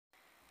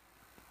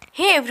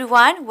हे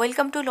everyone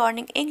welcome to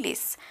learning English.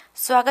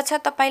 स्वागत छ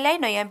तपाईलाई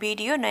नयाँ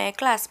भिडियो नयाँ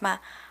क्लासमा।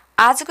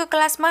 आजको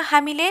क्लासमा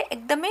हामीले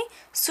एकदमै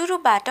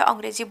सुरुबाट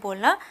अंग्रेजी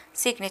बोल्न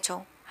सिक्नेछौँ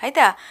है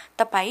त।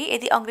 तपाई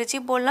यदि अंग्रेजी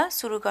बोल्न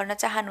सुरु गर्न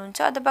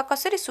चाहनुहुन्छ अथवा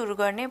कसरी सुरु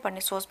गर्ने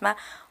भन्ने सोचमा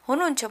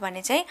हुनुहुन्छ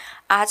भने चाहिँ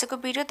आजको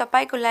भिडियो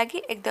तपाईको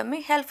लागि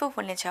एकदमै हेल्पफुल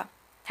हुनेछ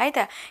है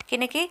त।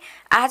 किनकि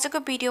आजको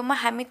भिडियोमा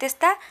हामी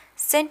त्यस्ता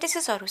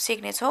सेन्टेन्सेसहरु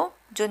सिक्नेछौँ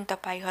जुन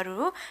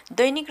तपाईहरु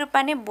दैनिक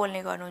रूपमा नै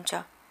बोल्ने गर्नुहुन्छ।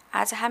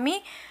 आज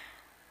हामी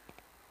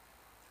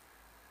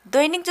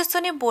दैनिक जस्तो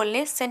नै बोल्ने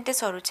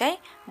सेन्टेन्सहरु चाहिँ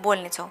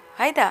बोल्ने छौं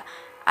है त।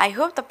 आई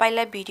होप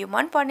तपाईलाई भिडियो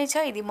मन पर्नेछ।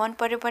 यदि मन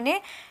पर्यो भने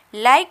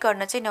लाइक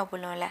गर्न चाहिँ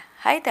नभुल्नु होला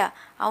है त।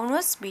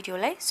 आउनुहोस्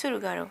भिडियोलाई सुरु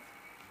गरौँ।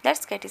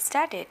 Let's get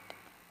started.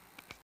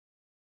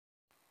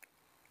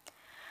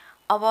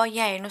 अब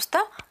यहाँ हेर्नुस्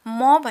त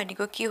म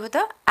भनेको के हो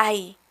त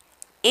आई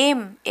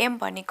एम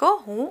भनेको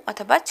हुँ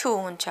अथवा छु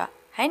हुन्छ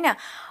हैन।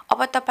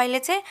 अब तपाईले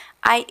चाहिँ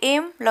आई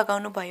एम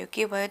लगाउनु भयो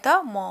के भयो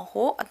त म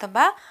हो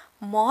अथवा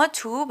म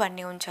छु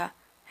भन्ने हुन्छ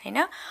हैन।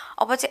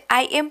 अब चाहिँ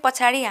आई एम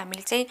पछाडी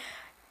हामीले चाहिँ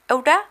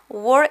एउटा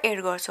वर्ड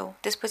एड गर्छौं।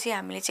 त्यसपछि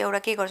हामीले चाहिँ एउटा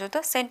के गर्छौं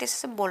त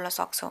सेन्टेन्स बोल्न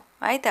सक्छौं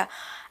है त।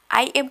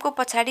 आई एम को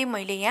पछाडी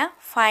मैले यहाँ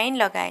फाइन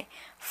लगाए,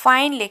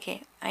 फाइन लेखे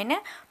हैन।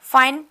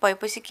 फाइन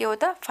भएपछि के हो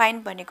त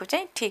फाइन भनेको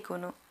चाहिँ ठीक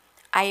हुनु।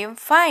 आई एम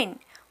फाइन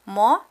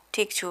म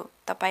ठीक छु।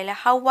 तपाईलाई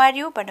हाउ आर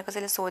यु भनेर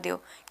कसैले सोध्यो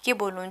के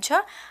बोल्नुहुन्छ?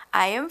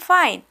 आई एम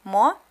फाइन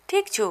म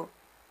ठीक छु।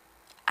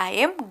 आई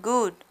एम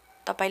गुड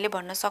तपाईले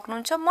भन्न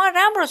सक्नुहुन्छ म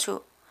राम्रो छु।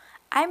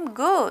 I am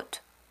good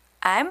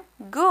I am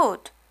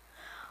good.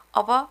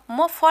 अब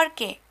म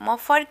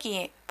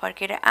फर्किए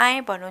फर्केर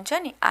आए भन्नुहुन्छ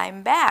नि आई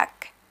एम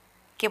ब्याक।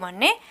 के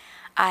भन्ने?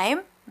 I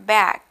am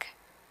back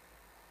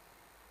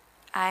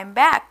I am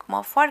back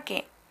म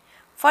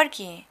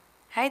फर्किए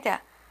है त।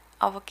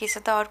 अब के छ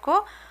त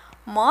अर्को?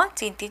 म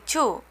चिन्तित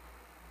छु।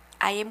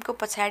 आई एम को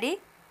पछाडी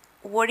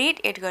वरिड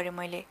एड गरे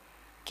मैले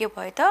के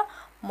भयो त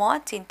म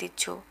चिन्तित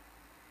छु।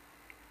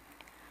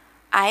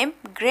 I am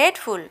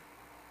grateful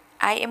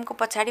I am को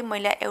पछाडी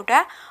मैले एउटा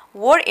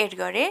वर्ड एड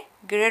गरे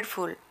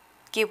ग्रेटफुल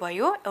के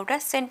भयो एउटा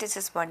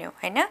सेन्टेन्सेस बन्यो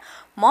हैन।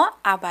 म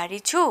आभारी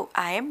छु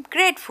I am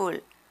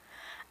grateful.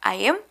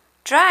 I am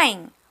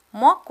trying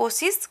म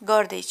कोशिश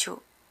गर्दै छु।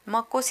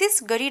 म कोशिश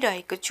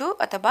गरिरहेको छु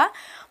अथवा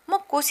म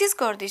कोशिश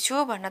गर्दै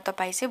छु भन्न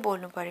तपाई चाहिँ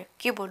बोल्नु पर्यो।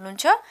 के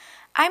बोल्नुहुन्छ?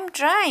 I am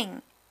trying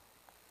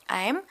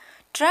I am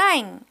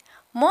trying.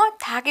 म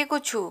थाकेको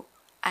छु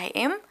I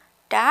am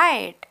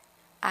tired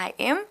I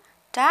am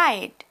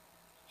tired.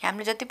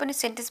 हामीले जति पनि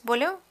सेन्टेन्स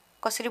बोल्यौ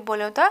कसरी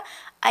बोल्यौ त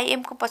आई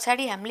एम को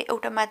पछाडी हामीले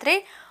एउटा मात्रै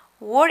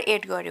वर्ड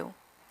एड गर्यौ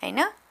हैन।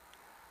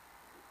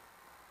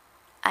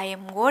 I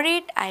am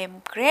worried I am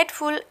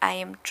grateful I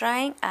am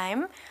trying I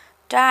am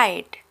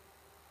tired.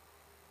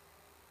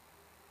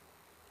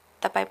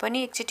 तपाई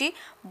पनि एकचोटी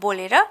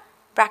बोलेर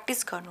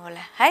प्र्याक्टिस गर्नु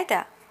होला है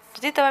त।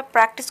 जति तपाई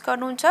प्र्याक्टिस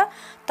गर्नुहुन्छ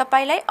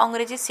तपाईलाई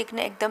अंग्रेजी सिक्न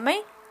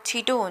एकदमै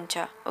छिटो हुन्छ।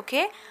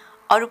 ओके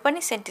अरु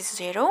पनि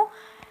सेन्टेन्सेस हेरौं।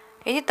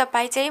 यदि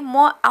तपाई चाहिँ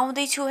म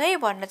आउँदै छु है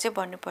भन्न चाहिँ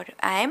भन्नु पर्यो।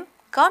 आई एम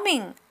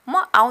कमिङ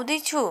म आउँदै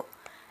छु।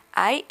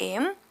 I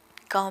am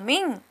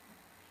coming.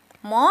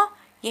 म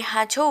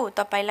यहाँ छु।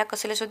 तपाईलाई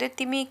कसैले सोध्यो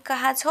तिमी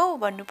कहाँ छौ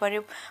भन्नु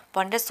पर्यो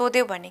भनेर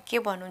सोध्यो भने के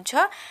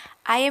भन्नुहुन्छ?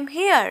 आई एम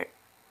हियर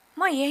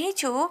म यही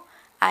छु।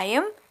 I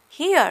am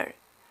here.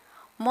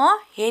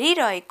 म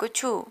हेरिरहेको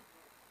छु।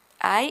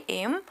 I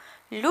am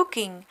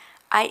looking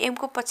I am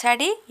को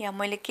पछाडी यहाँ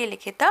मैले के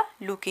लेखे त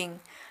लुकिङ।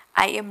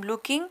 आई एम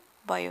लुकिङ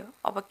भयो।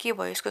 अब के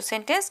भयो यसको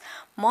सेन्टेन्स?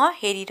 म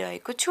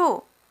हेरिरहेको छु।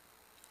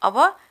 अब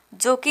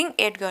जोकिङ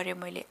एड गरे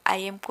मैले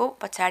आई एम को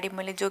पछाडी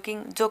मैले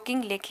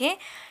जोकिङ लेखे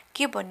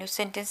के भन्यो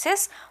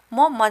सेन्टेन्सेस?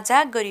 म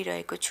मजाक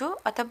गरिरहेको छु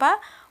अथवा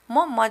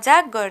म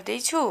मजाक गर्दै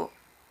छु।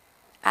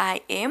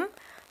 आई एम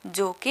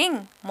जोकिङ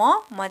म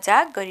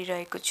मजाक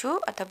गरिरहेको छु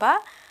अथवा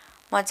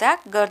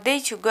मजाक गर्दै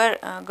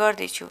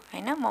छु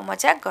हैन। म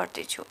मजाक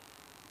गर्दै छु।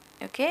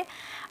 ओके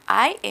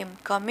आई एम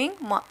कमिङ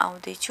म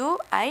आउँदै छु।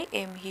 आई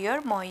एम हियर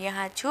म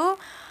यहाँ छु।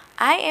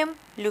 आई एम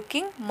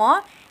लुकिङ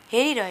म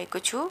हेरिरहेको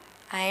छु।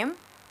 I am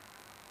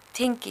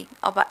thinking.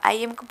 अब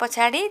आई एम को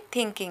पछाडी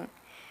थिंकिङ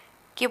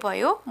के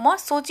भयो? म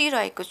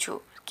सोचिरहेको छु।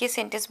 के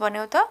सेन्टेन्स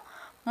बन्यो त?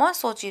 म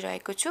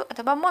सोचिरहेको छु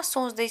अथवा म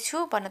सोच्दै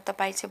छु भन्न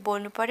तपाई चाहिँ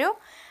बोल्नु पर्यो।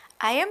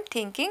 I am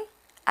thinking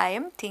I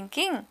am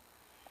thinking.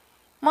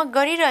 म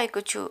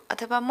गरिरहेको छु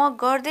अथवा म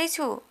गर्दै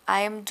छु।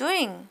 आई एम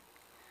डुइङ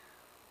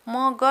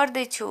म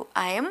गर्दै छु।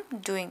 आई एम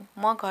डुइङ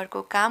म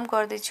घरको काम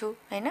गर्दै छु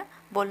हैन।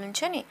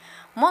 बोल्नुहुन्छ नि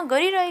म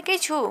गरिरहेकै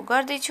छु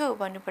गर्दै छु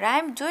भन्नु पर्यो। I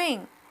am doing.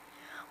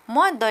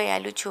 म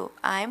दयालु छु।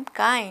 आई एम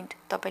काइन्ड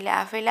तपाईले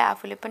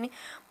आफूले पनि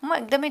म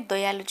एकदमै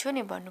दयालु छु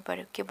नि भन्नु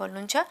पर्यो। के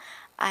भन्नुहुन्छ?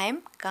 I am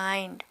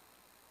kind.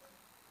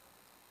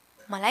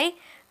 मलाई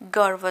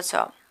गर्व छ।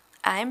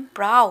 I am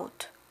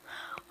proud.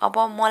 अब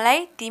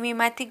मलाई तिमी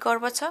माथि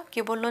गर्व छ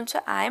के बोल्नुहुन्छ?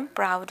 I am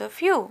proud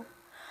of you.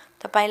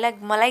 तपाईलाई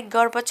मलाई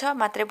गर्व छ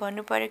मात्रै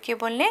भन्नु पर्यो। के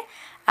बोल्ने?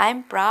 आई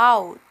एम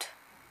प्राउड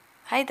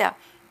है त।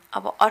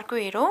 अब अर्को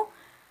हेरौं।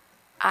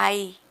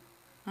 आई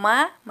मा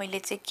मैले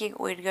चाहिँ के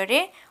एड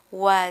गरे?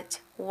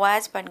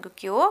 वाज भनेको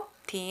के हो?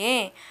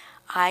 थिए।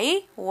 आई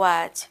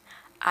वाज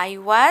I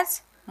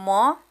was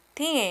म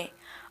थिएँ।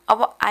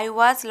 अब I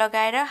was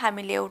लगाएर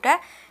हामीले एउटा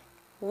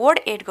वर्ड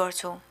एड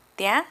गर्छौँ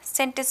त्यहाँ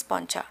सेन्टेन्स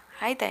बन्छ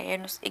है त।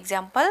 हेर्नुस्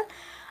एक्जाम्पल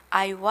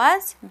I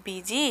was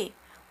busy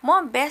म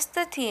व्यस्त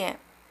थिएँ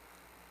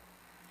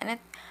हैन।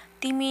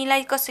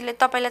 तिमीलाई कसैले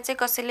तपाईलाई चाहिँ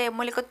कसैले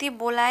मैले कति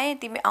बोलाएँ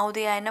तिमी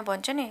आउँदै आएन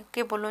भन्छ नि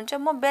के बोल्नुहुन्छ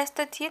म व्यस्त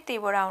थिएँ त्यही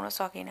भएर आउन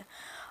सकिनँ।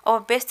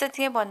 अब व्यस्त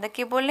थिएँ भन्दा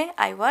के बोल्ने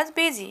I was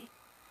busy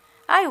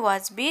I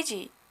was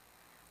busy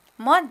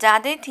म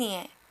जाँदै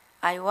थिएँ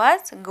I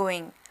was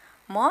going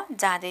म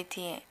जाँदै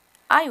थिएँ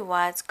I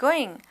was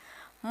going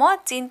म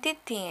चिन्तित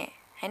थिएँ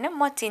हैन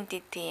म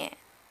चिन्तित थिएँ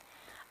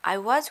I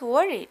was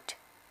worried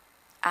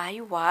I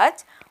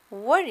was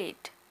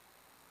worried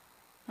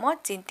म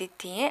चिन्तित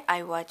थिएँ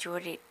I was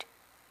worried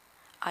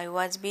I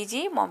was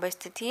busy म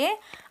व्यस्त थिएँ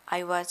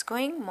I was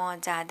going म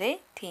जाँदै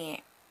थिएँ।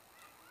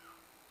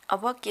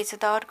 अब के छ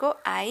त अर्को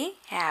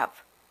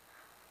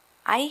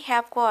I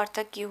have को अर्थ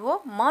के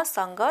हो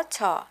मसँग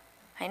छ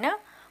हैन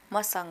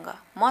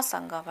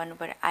मसँग भन्नु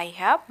पर्यो I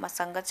have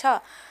मसँग छ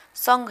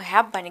सँग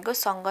have भनेको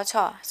सँग छ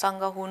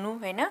सँग हुनु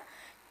हैन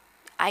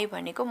I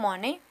भनेको म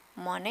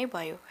नै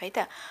भयो है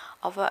त।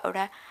 अब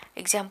एउटा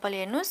एक्जाम्पल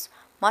हेर्नुस्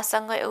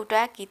मसँग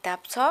एउटा किताब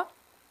छ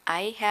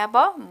I have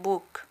a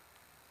book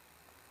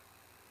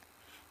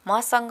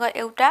मसँग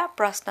एउटा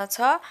प्रश्न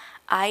छ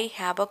I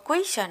have a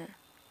question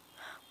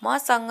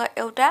मसँग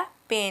एउटा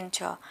पेन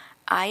छ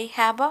I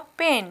have a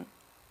pen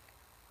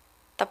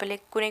तपाईले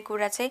कुनै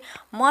कुरा चाहिँ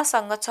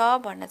मसँग छ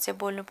भन्न चाहिँ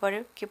बोल्नु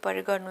पर्यो के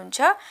पर्यो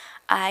गर्नुहुन्छ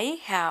I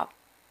have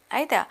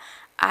है त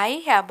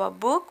I have a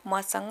book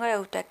मसँग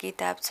एउटा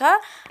किताब छ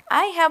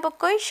I have a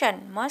question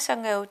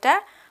मसँग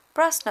एउटा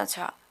प्रश्न छ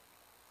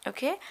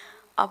ओके।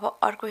 अब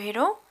अर्को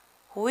हेरौं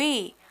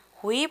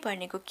we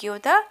भनेको के हो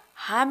त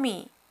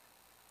हामी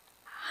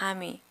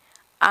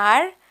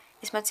are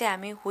यसमा चाहिँ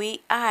हामी we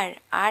are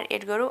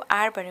एड गरौँ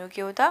are भनेको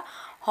के हो त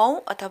हौ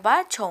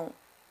अथवा छौं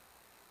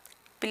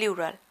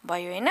प्लुरल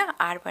भयो हैन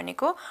are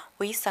भनेको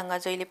we सँग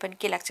जहिले पनि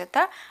के लाग्छ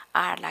त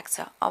are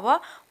लाग्छ।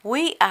 अब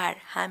we are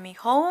हामी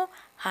हौ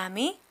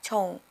हामी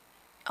छौं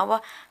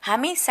अब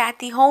हामी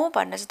साथी हौ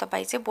भन्न चाहिँ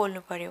तपाई चाहिँ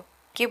बोल्नु पर्यो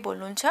के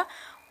बोल्नुहुन्छ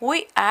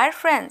we are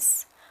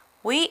friends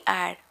we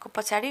are को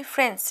पछाडी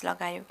friends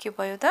लगायो के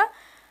भयो त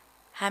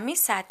हामी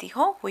साथी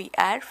हौ we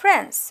are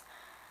friends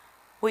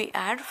we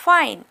are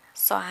fine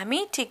so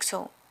हामी ठीक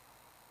छौं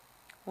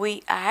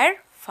we are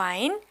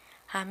fine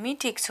हामी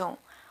ठीक छौं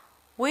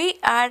we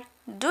are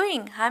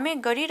doing हामी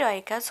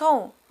गरिरहेका छौं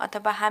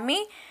अथवा हामी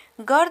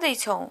गर्दै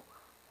छौं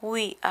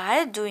we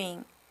are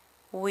doing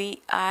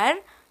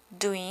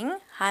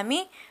हामी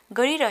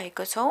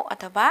गरिरहेका छौं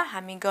अथवा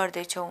हामी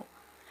गर्दै छौं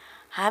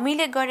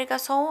हामीले गरेका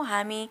छौं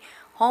हामी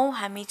हौ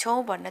हामी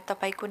छौं भन्न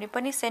तपाई कुनै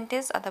पनि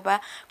सेन्टेन्स अथवा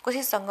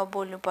कसैसँग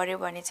बोल्नु पर्यो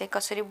भने चाहिँ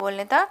कसरी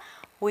बोल्ने त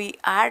we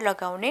are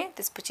लगाउने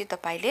त्यसपछि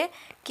तपाईले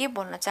के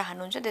बोल्न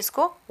चाहनुहुन्छ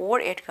त्यसको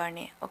वर्ड एड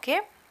गर्ने ओके।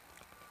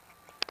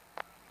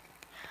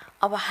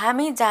 अब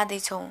हामी जाँदै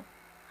छौं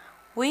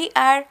we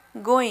are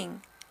going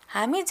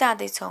हामी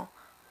जाँदै छौं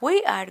we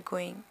are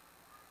going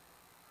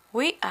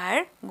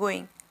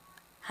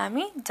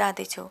हामी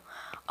जाँदै छौं।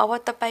 अब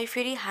तपाई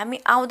फेरि हामी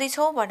आउँदै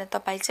छौं भनेर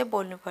तपाई चाहिँ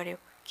बोल्नु पर्यो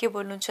के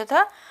बोल्नुहुन्छ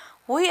त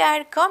we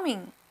are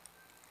coming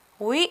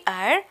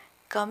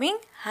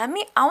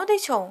हामी आउँदै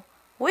छौं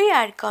we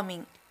are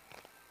coming।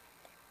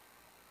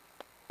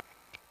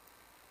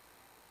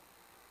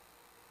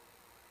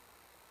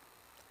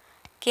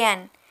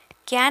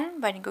 क्यान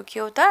भनेको के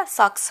हो त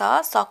सक्छ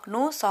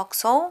सक्नु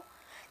सक्छौं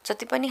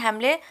जति पनि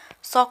हामीले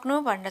सक्नु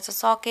भनेर चाहिँ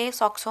सके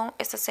सक्छौं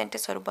यस्ता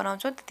सेन्टेन्सहरु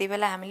बनाउँछौं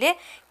त्यतिबेला हामीले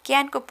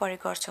क्यान को प्रयोग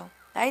गर्छौं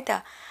है त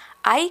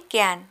I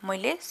can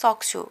मैले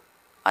सक्छु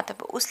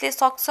अथवा उसले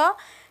सक्छ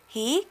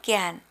he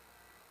can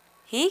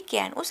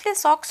उसले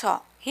सक्छ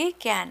he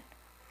can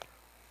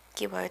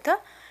के भयो त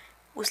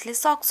उसले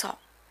सक्छ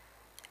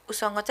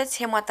उसँग चाहिँ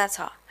क्षमता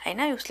छ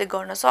हैन उसले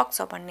गर्न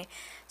सक्छ भन्ने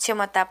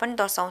क्षमता पनि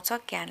दर्शाउँछ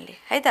क्यानले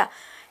है त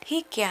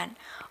he can।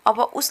 अब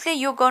उसले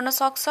यो गर्न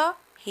सक्छ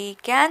he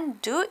can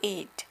do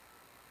it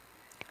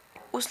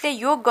उसले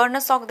यो गर्न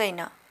सक्दैन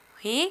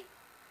he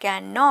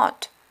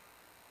cannot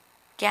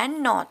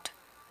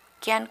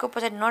क्यान को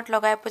पछि नट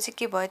लगाएपछि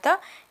के भयो त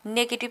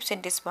नेगेटिभ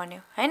सेन्टेन्स बन्यो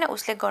हैन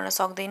उसले गर्न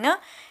सक्दैन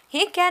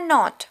he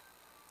cannot।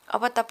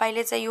 अब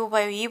तपाईले चाहिँ यो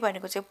भयो ही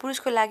भनेको चाहिँ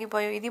पुरुषको लागि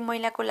भयो यदि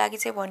महिलाको लागि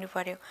चाहिँ भन्नु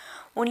पर्यो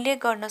उनले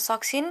गर्न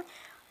सक्छिन्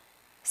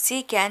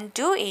she can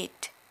do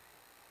it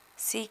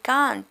she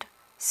can't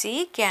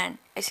she can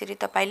यसरी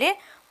तपाईले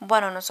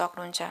बनाउन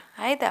सक्नुहुन्छ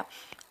है त।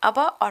 अब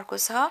अर्को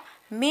छ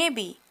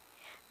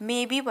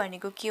मेबी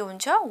भनेको के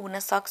हुन्छ हुन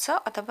सक्छ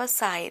अथवा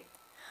सायद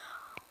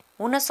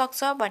हुन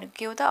सक्छ भनेको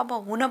के हो त अब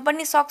हुन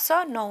पनि सक्छ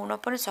नहुन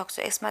पनि सक्छ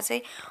यसमा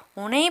चाहिँ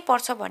हुनै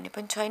पर्छ भन्ने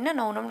पनि छैन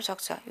नहुन पनि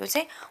सक्छ यो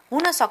चाहिँ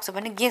हुन सक्छ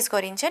भने गेस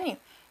गरिन्छ नि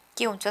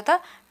के हुन्छ त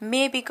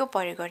मेबी को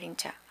प्रयोग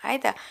गरिन्छ है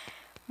त।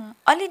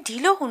 अलि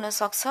ढिलो हुन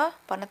सक्छ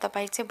भन्न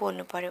तपाई चाहिँ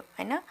बोल्नु पर्यो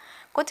हैन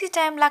कति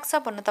टाइम लाग्छ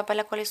भन्न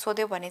तपाईलाई कसले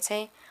सोध्यो भने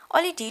चाहिँ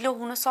अलि ढिलो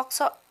हुन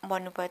सक्छ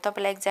भन्नु पर्यो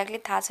तपाईलाई एक्ज्याक्टली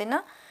थाहा छैन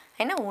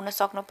हैन हुन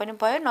सक्नु पनि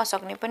भयो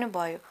नसक्ने पनि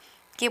भयो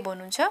के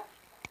भन्नुहुन्छ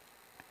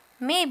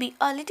maybe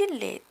a little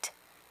late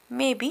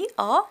maybe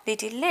a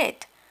little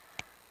late.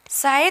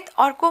 सायद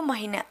अर्को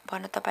महिना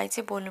भन्न तपाईं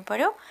चाहिँ बोल्नु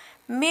पर्यो.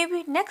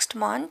 Maybe next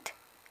month.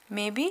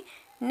 Maybe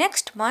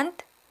next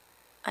month.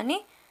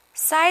 अनि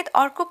सायद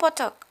अर्को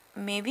पटक.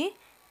 Maybe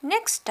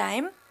next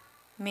time.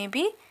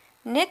 Maybe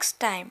next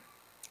time.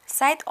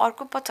 सायद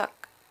अर्को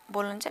पटक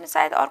बोल्नुहुन्छ नि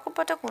सायद अर्को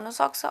पटक हुन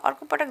सक्छ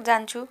अर्को पटक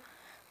जान्छु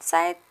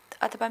सायद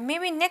अथवा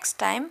maybe next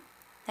time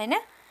हैन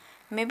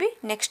maybe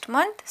next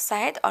month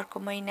सायद अर्को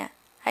महिना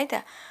है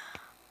त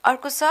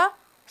अर्को छ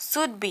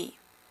should be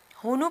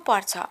हुनु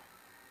पर्छ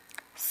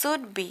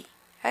should be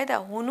है त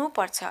हुनु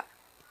पर्छ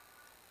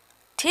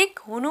ठीक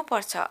हुनु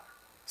पर्छ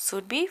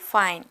should be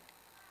fine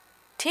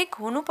ठीक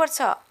हुनु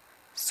पर्छ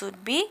should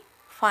be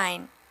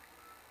fine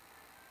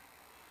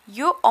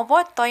यो अब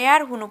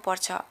तयार हुनु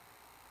पर्छ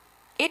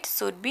It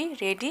should be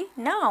ready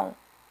now.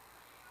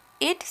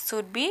 It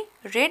should be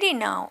ready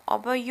now.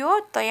 अब यो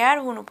तयार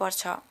हुनु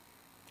पर्छ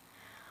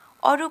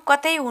अरु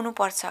कतै हुनु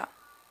पर्छ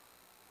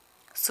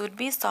Should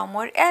be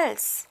somewhere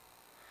else.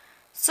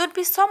 Should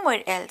be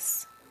somewhere else.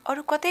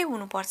 अरु कतै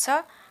हुनु पर्छ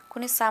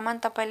कुनै सामान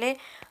तपाईले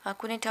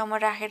कुनै ठाउँमा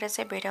राखेर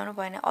चाहिँ भेटाउनु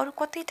भएन अरु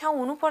कतै ठाउँ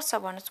हुनु पर्छ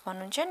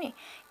भन्नुहुन्छ नि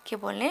के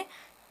बोल्ने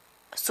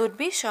Should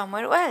be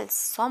somewhere else.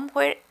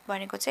 Somewhere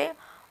भनेको चाहिँ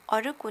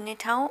अरु कुनै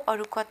ठाउँ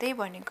अरु कतै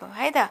भनेको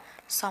है त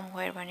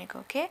somewhere भनेको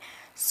के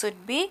should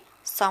be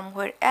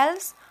somewhere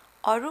else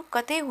अरु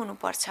कतै हुनु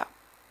पर्छ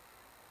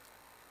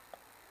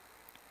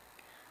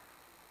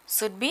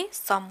should be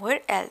somewhere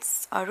else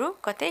अरु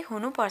कतै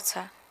हुनु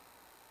पर्छ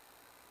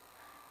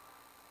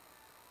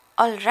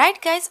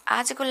Alright guys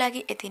आजको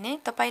लागि यति नै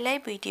तपाईलाई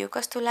भिडियो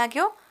कस्तो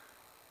लाग्यो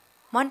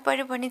मन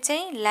पर्यो भने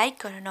चाहिँ लाइक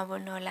गर्न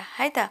नभुल्नु होला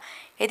है त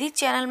यदि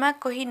च्यानलमा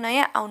कोही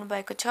नयाँ आउनु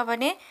भएको छ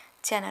भने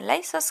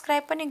च्यानललाई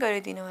सब्स्क्राइब पनि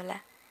गरिदिनु होला